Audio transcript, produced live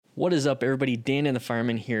What is up, everybody? Dan and the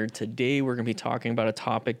Fireman here. Today, we're going to be talking about a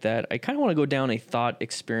topic that I kind of want to go down a thought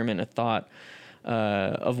experiment, a thought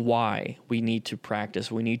of why we need to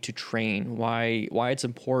practice, we need to train, why it's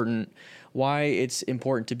important,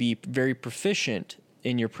 to be very proficient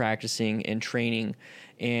in your practicing and training.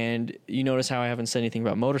 And you notice how I haven't said anything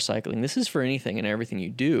about motorcycling. This is for anything and everything you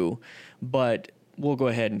do, but we'll go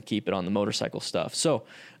ahead and keep it on the motorcycle stuff. So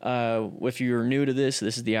if you're new to this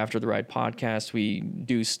is the After the Ride podcast. We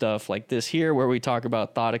do stuff like this here where we talk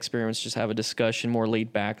about thought experiments, just have a discussion, more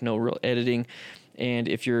laid back, no real editing. And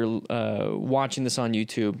if you're watching this on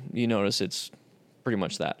YouTube, you notice it's pretty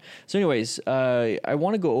much that. So anyways, I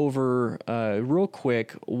want to go over real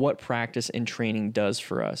quick what practice and training does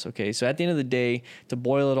for us. Okay, so at the end of the day, to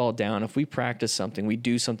boil it all down, if we practice something, we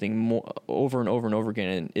do something more over and over and over again,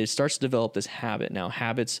 and it starts to develop this habit. Now,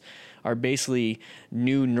 habits are basically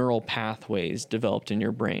new neural pathways developed in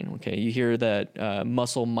your brain. Okay, you hear that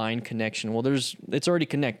muscle-mind connection. Well, it's already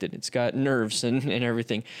connected. It's got nerves and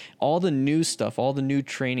everything. All the new stuff, all the new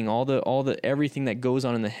training, all the everything that goes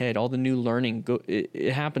on in the head, all the new learning,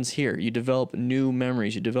 it happens here. You develop new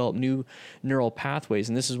memories. You develop new neural pathways,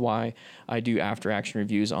 and this is why I do after-action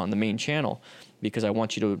reviews on the main channel, because I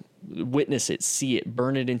want you to witness it, see it,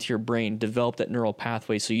 burn it into your brain, develop that neural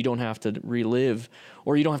pathway so you don't have to relive,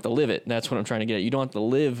 or you don't have to live it. That's what I'm trying to get at. You don't have to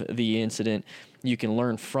live the incident. You can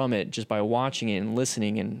learn from it just by watching it and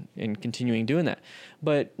listening and continuing doing that.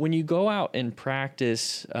 But when you go out and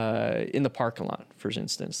practice in the parking lot, for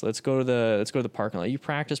instance, let's go to the parking lot. You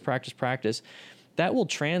practice. That will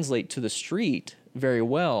translate to the street very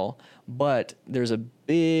well, but there's a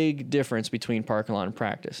big difference between parking lot and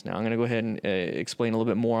practice. Now, I'm going to go ahead and explain a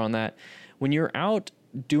little bit more on that. When you're out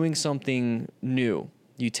doing something new,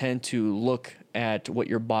 you tend to look at what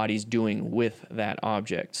your body's doing with that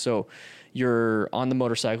object. So you're on the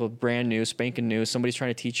motorcycle, brand new, spanking new, somebody's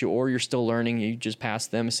trying to teach you, or you're still learning, you just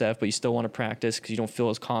passed the MSF, but you still want to practice because you don't feel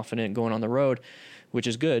as confident going on the road, which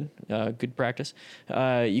is good practice.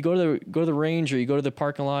 You go to the range, or you go to the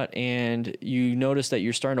parking lot, and you notice that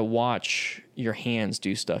you're starting to watch your hands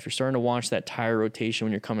do stuff. You're starting to watch that tire rotation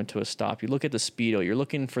when you're coming to a stop. You look at the speedo. You're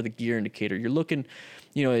looking for the gear indicator. You're looking,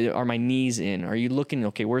 are my knees in? Are you looking,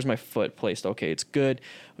 okay, where's my foot placed? Okay, it's good.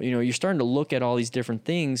 You're starting to look at all these different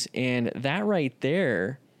things, and that right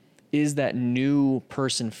there is that new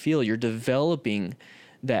person feel. You're developing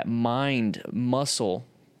that mind-muscle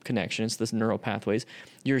connection. It's this neural pathways.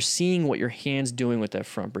 You're seeing what your hand's doing with that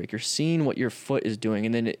front brake. You're seeing what your foot is doing,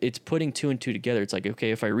 and then it's putting two and two together. It's like, okay,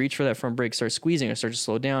 if I reach for that front brake, start squeezing, I start to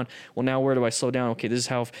slow down. Well, now where do I slow down? Okay, this is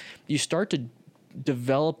how you start to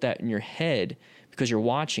develop that in your head because you're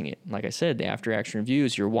watching it. Like I said, the after action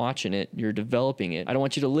reviews, you're watching it, you're developing it. I don't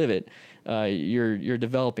want you to live it. You're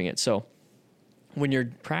developing it. So when you're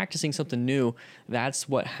practicing something new, that's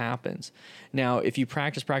what happens. Now, if you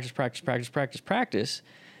practice,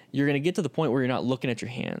 you're going to get to the point where you're not looking at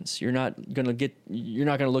your hands. You're not going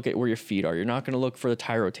to look at where your feet are. You're not going to look for the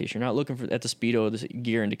tire rotation. You're not looking at the speedo, the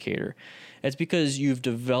gear indicator. It's because you've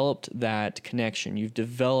developed that connection. You've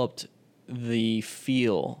developed the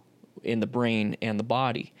feel in the brain and the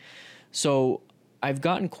body. So I've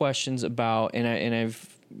gotten questions about, and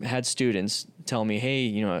I've had students tell me,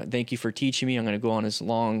 hey, thank you for teaching me. I'm going to go on this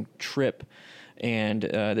long trip, and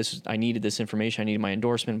I needed this information. I needed my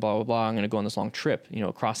endorsement, blah, blah, blah. I'm going to go on this long trip,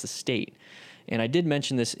 across the state. And I did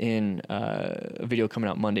mention this in a video coming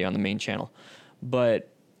out Monday on the main channel.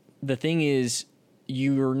 But the thing is,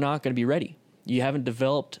 you're not going to be ready. You haven't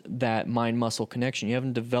developed that mind-muscle connection. You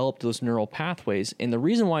haven't developed those neural pathways. And the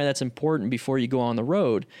reason why that's important before you go on the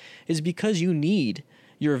road is because you need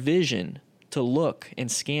your vision to look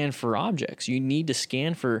and scan for objects. You need to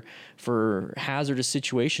scan for hazardous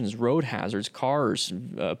situations, road hazards, cars,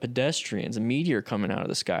 pedestrians, a meteor coming out of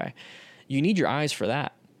the sky. You need your eyes for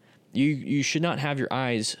that. You should not have your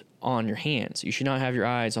eyes on your hands. You should not have your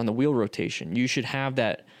eyes on the wheel rotation. You should have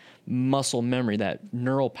that muscle memory, that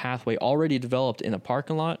neural pathway already developed in a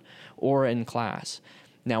parking lot or in class.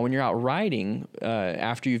 Now, when you're out riding,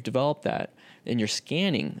 after you've developed that and you're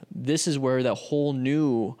scanning, this is where that whole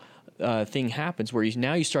new thing happens, where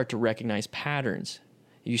you start to recognize patterns.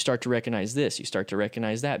 You start to recognize this, you start to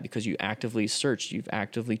recognize that, because you actively searched, you've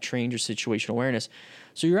actively trained your situational awareness.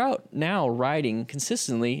 So you're out now riding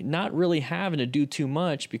consistently, not really having to do too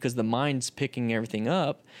much because the mind's picking everything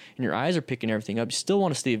up and your eyes are picking everything up. You still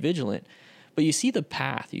want to stay vigilant, but you see the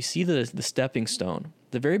path, you see the stepping stone.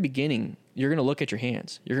 The very beginning, you're going to look at your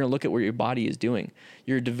hands. You're going to look at what your body is doing.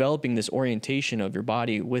 You're developing this orientation of your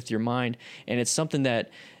body with your mind, and it's something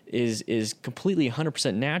that is completely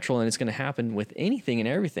 100% natural, and it's going to happen with anything and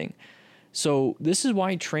everything. So this is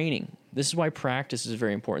why training This is why practice is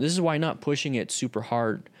very important. This is why not pushing it super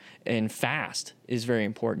hard and fast is very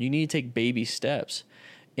important. You need to take baby steps.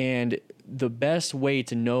 And the best way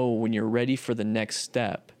to know when you're ready for the next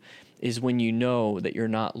step is when you know that you're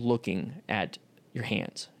not looking at your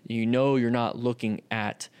hands. You know you're not looking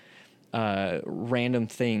at random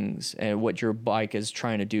things and what your bike is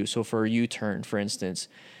trying to do. So for a U-turn, for instance,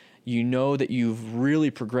 you know that you've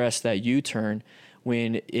really progressed that U-turn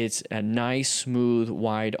when it's a nice, smooth,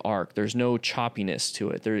 wide arc. There's no choppiness to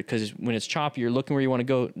it. Because when it's choppy, you're looking where you want to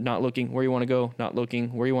go, not looking where you want to go, not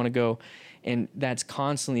looking where you want to go. And that's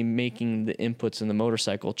constantly making the inputs in the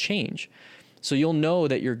motorcycle change. So you'll know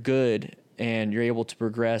that you're good and you're able to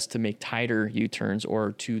progress to make tighter U-turns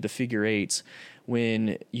or to the figure eights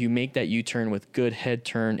when you make that U-turn with good head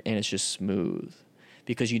turn and it's just smooth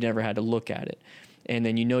because you never had to look at it. And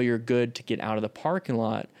then you know you're good to get out of the parking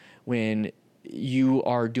lot when you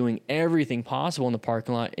are doing everything possible in the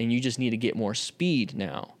parking lot and you just need to get more speed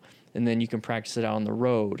now. And then you can practice it out on the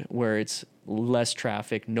road where it's less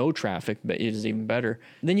traffic, no traffic, but it is even better.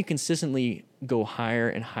 And then you consistently go higher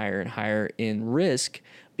and higher and higher in risk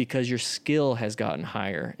because your skill has gotten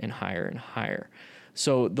higher and higher and higher.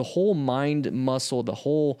 So the whole mind muscle, the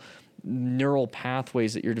whole neural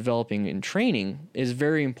pathways that you're developing in training is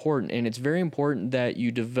very important. And it's very important that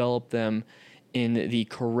you develop them in the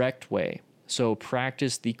correct way. So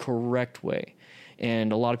practice the correct way.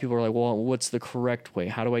 And a lot of people are like, well, what's the correct way?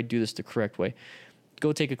 How do I do this the correct way?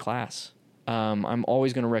 Go take a class. I'm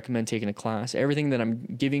always going to recommend taking a class. Everything that I'm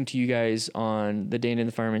giving to you guys on the Dane and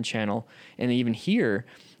the Fireman channel and even here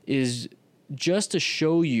is just to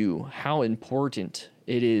show you how important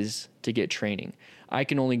it is to get training. I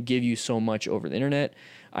can only give you so much over the internet.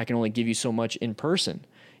 I can only give you so much in person.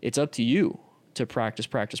 It's up to you to practice.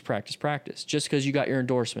 Just because you got your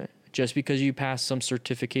endorsement, just because you passed some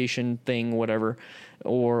certification thing, whatever,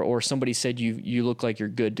 or somebody said you look like you're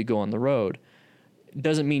good to go on the road,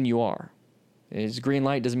 doesn't mean you are. It's green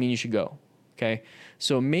light, doesn't mean you should go. Okay?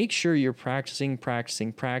 So make sure you're practicing,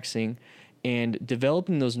 and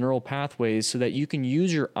developing those neural pathways so that you can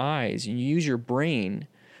use your eyes and use your brain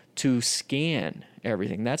to scan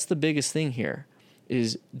everything. That's the biggest thing here,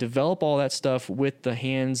 is develop all that stuff with the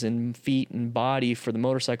hands and feet and body for the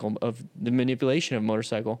motorcycle, of the manipulation of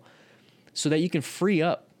motorcycle, so that you can free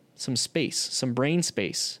up some space, some brain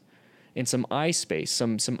space, and some eye space,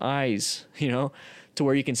 some eyes, to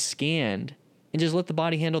where you can scan and just let the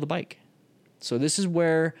body handle the bike. So this is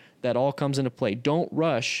where that all comes into play. Don't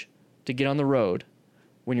rush to get on the road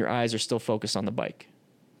when your eyes are still focused on the bike.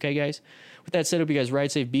 Okay, guys? With that said, I hope you guys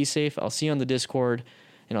ride safe, be safe. I'll see you on the Discord,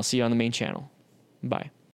 and I'll see you on the main channel. Bye.